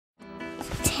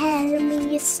tell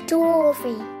me a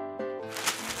story.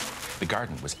 The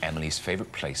garden was Emily's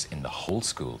favourite place in the whole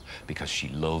school because she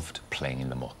loved playing in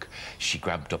the muck. She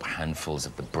grabbed up handfuls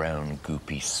of the brown,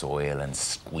 goopy soil and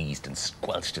squeezed and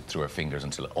squelched it through her fingers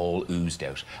until it all oozed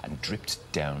out and dripped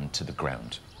down to the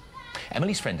ground.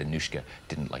 Emily's friend Anushka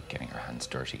didn't like getting her hands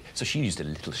dirty, so she used a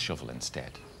little shovel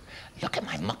instead. "Look at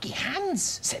my mucky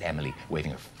hands," said Emily,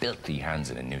 waving her filthy hands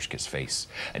in Anushka's face.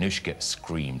 Anushka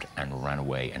screamed and ran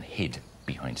away and hid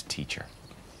behind Teacher.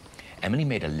 Emily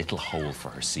made a little hole for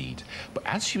her seed, but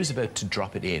as she was about to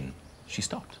drop it in, she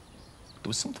stopped. There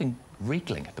was something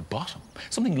wriggling at the bottom,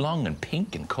 something long and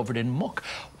pink and covered in muck.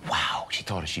 Wow, she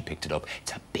thought as she picked it up,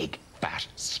 it's a big, fat,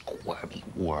 squirmy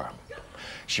worm.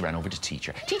 She ran over to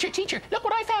Teacher. "Teacher, Teacher, look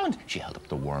what I found!" She held up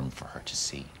the worm for her to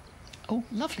see. "Oh,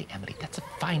 lovely, Emily, that's a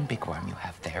fine big worm you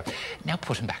have there. Now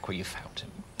put him back where you found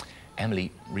him."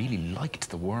 Emily really liked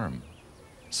the worm,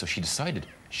 so she decided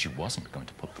she wasn't going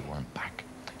to put the worm back.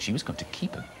 She was going to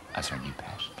keep him as her new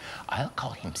pet. "I'll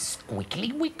call him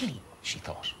Squiggly Wiggly," she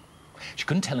thought. She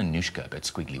couldn't tell Anushka about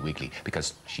Squiggly Wiggly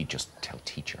because she'd just tell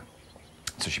Teacher.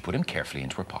 So she put him carefully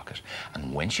into her pocket,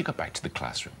 and when she got back to the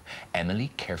classroom,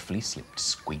 Emily carefully slipped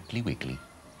Squiggly Wiggly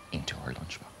into her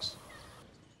lunchbox.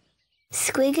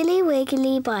 Squiggly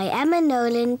Wiggly by Emma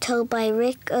Nolan, told by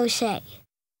Rick O'Shea.